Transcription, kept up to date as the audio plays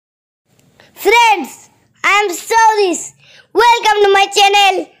Friends, I am Saudis. Welcome to my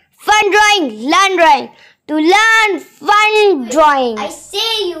channel, Fun Drawing, Learn Drawing. To learn fun drawing, I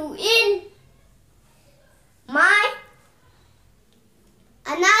say you in my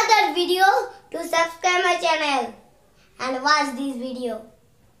another video to subscribe my channel and watch this video.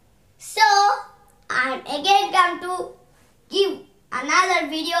 So, I am again come to give another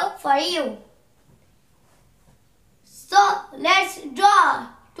video for you. So, let's draw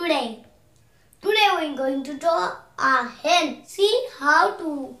today. Today we are going to draw a hen. See how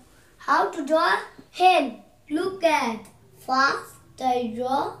to draw hen. Look at. First I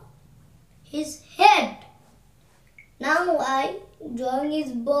draw his head. Now I drawing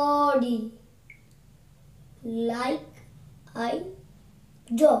his body. Like I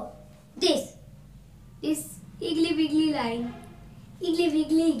draw this iggly wiggly line. Iggly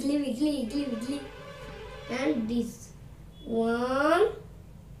wiggly, iggly wiggly, iggly wiggly. And this 1,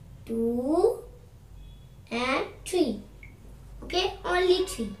 2 and 3. Okay, only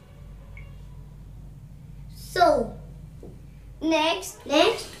 3. So next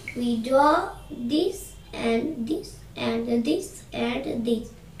we draw this and this and this and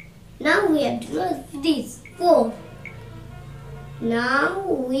this. Now we have to draw this 4. Now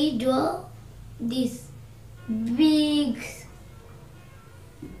we draw this big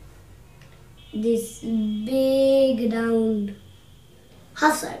round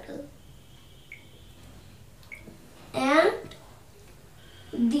half circle and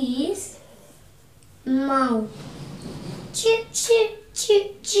this mouth chip chip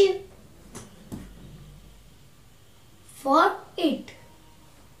chip chip for it,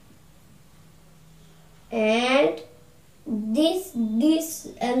 and this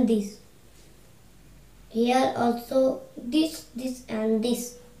and this. Here also this and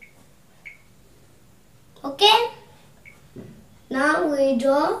this. Okay, now we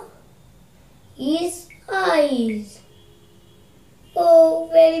draw his eyes. Oh,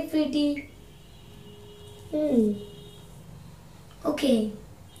 very pretty. Okay,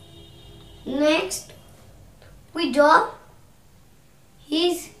 next we draw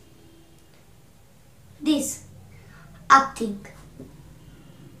his this up thing.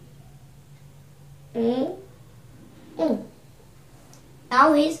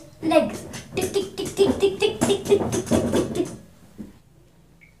 Now his legs. Tick tick tick tick tick tick tick tick tick tick tick.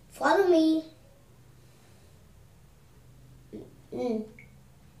 Follow me.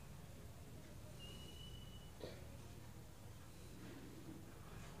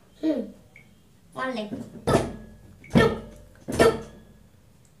 One leg.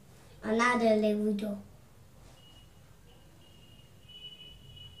 Another leg we draw.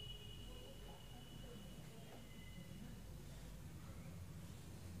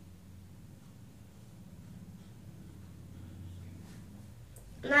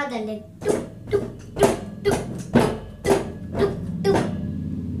 Another leg.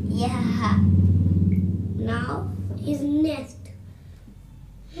 Yeah. Now his nest.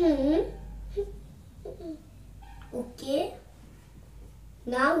 Okay.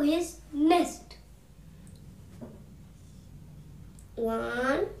 Now his nest.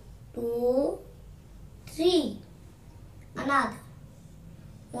 1, 2, 3. Another.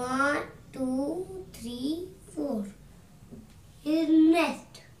 1, 2, 3, 4. His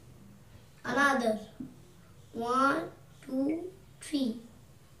nest. Another. 1, 2, 3.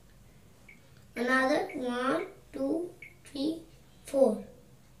 Another. 1, 2, 3, 4.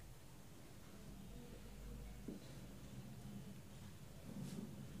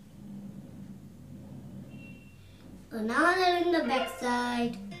 Another in the back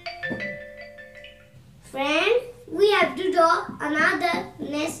side. Friend, we have to draw another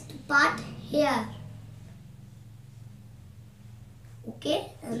nest part here.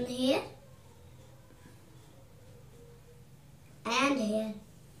 Okay, and here and here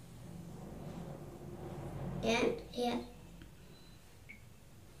and here,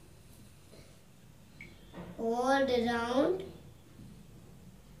 all around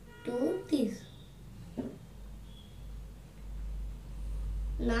to this.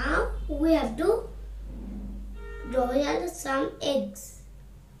 Now we have to draw here some eggs.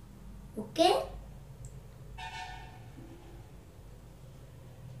 Okay.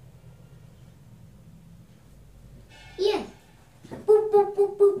 Yes. Poop poop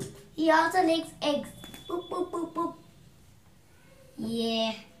poop poop. He also likes eggs. Poop poop poop poop.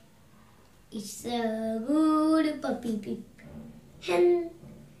 Yeah. It's a good puppy pig. Hen.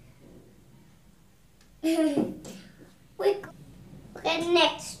 Okay,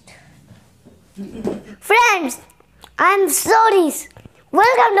 next. Friends, I'm Saudis.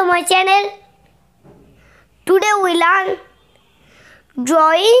 Welcome to my channel. Today we learn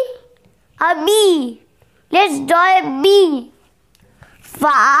drawing A bee. Let's draw a bee.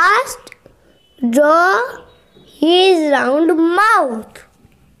 First, draw his round mouth,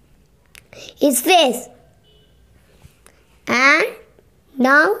 his face, and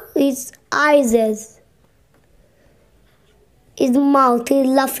now his eyes. His mouth is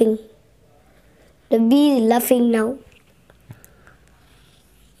laughing. The bee is laughing now.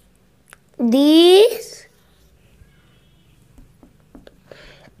 These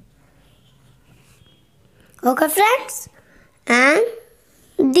okay, friends, and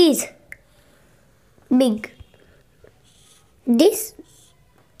these big. This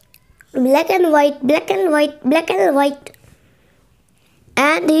black and white, black and white, black and white,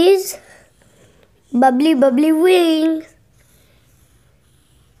 and his bubbly, bubbly wings.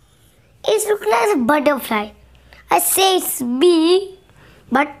 It looks like a butterfly. I say it's bee,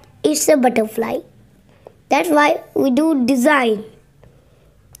 but it's a butterfly. That's why we do design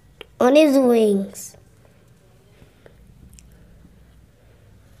on his wings.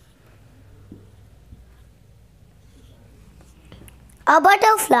 A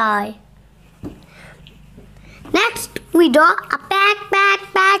butterfly. Next, we draw a back,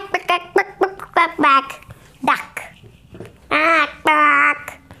 duck.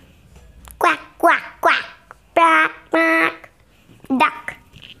 Quack, duck.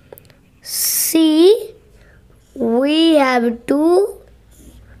 See, we have to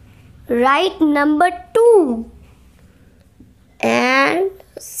write number 2. And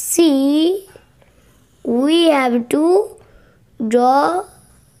see, we have to draw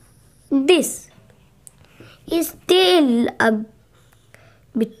this. Is still a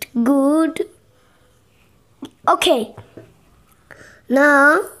bit good. Okay.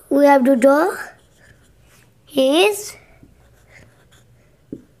 Now we have to draw his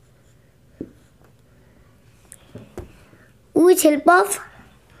with help of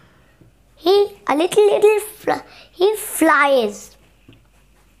he flies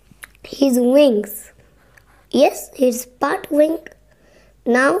his wings. Yes, his part wing.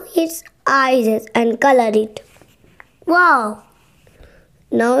 Now his eyes and color it. Wow!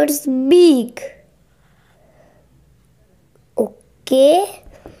 Now it's big. Okay.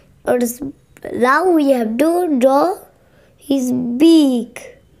 Now we have to draw his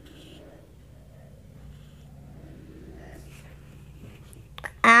beak.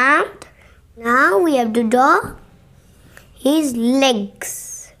 And now we have to draw his legs.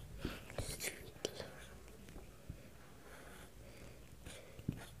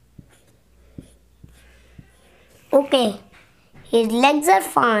 Okay, his legs are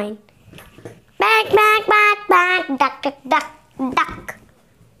fine. Back, duck, duck, duck, duck.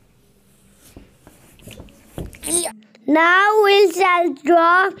 Now we shall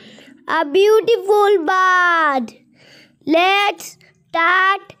draw a beautiful bird. Let's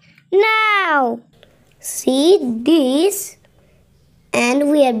start now. See this,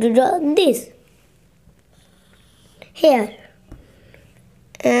 and we have to draw this here,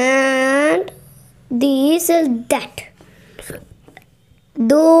 and this is that.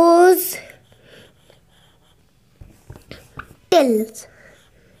 Those tails.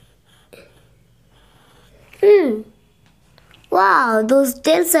 Wow, those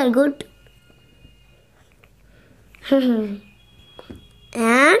tails are good.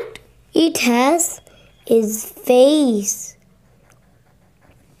 And it has his face.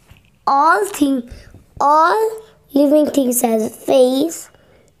 All living things has a face,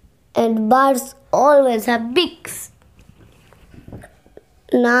 and birds always have beaks.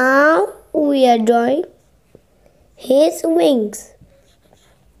 Now we are drawing his wings.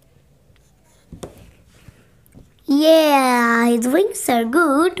 Yeah, his wings are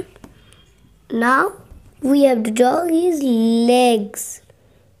good. Now we have to draw his legs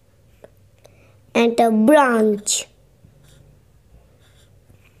and a branch.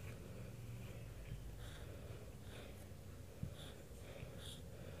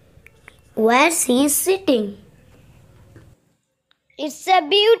 Where's he sitting? It's a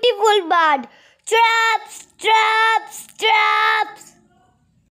beautiful bird. Traps, traps, traps.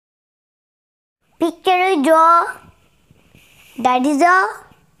 Picture we draw. That is a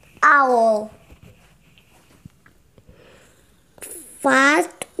owl.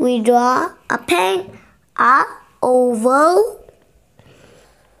 First we draw a pen, a oval.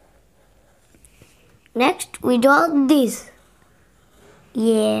 Next we draw this.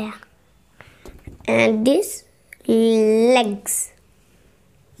 Yeah. And this legs.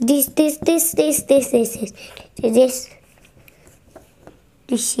 This is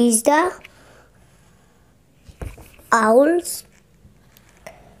the owl's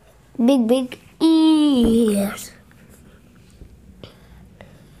big ears.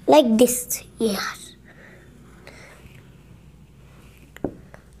 like this. Yes.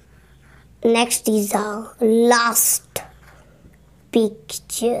 Next is our last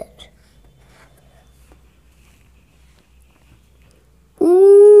picture.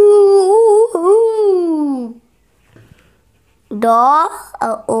 Ooh. Draw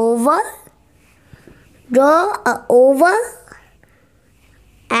a oval. Draw a oval.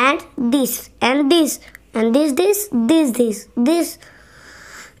 And this and this and this this this this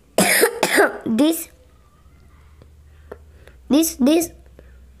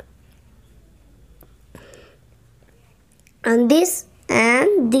and this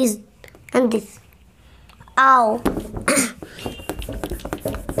and this and this. Ow.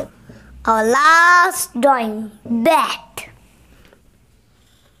 Our last drawing, bat.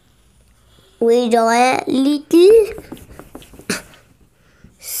 We draw a little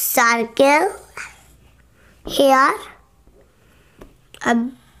circle here,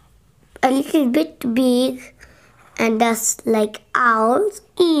 a little bit big, and just like owl's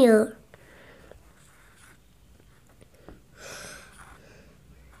ear.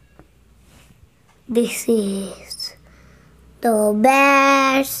 This is the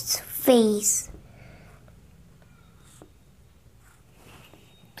bat's face.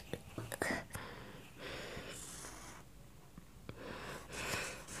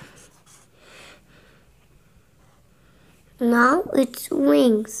 Now its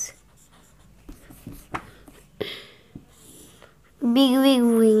wings. Big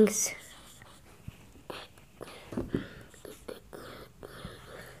wings.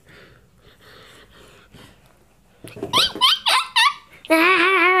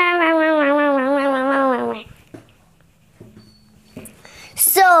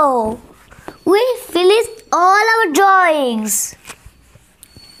 So, we finished all our drawings.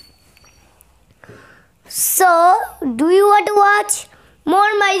 So, do you want to watch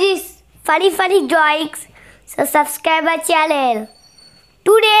more my funny drawings? So subscribe our channel.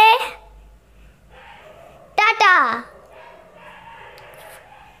 Today, Tata,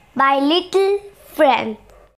 my little friend.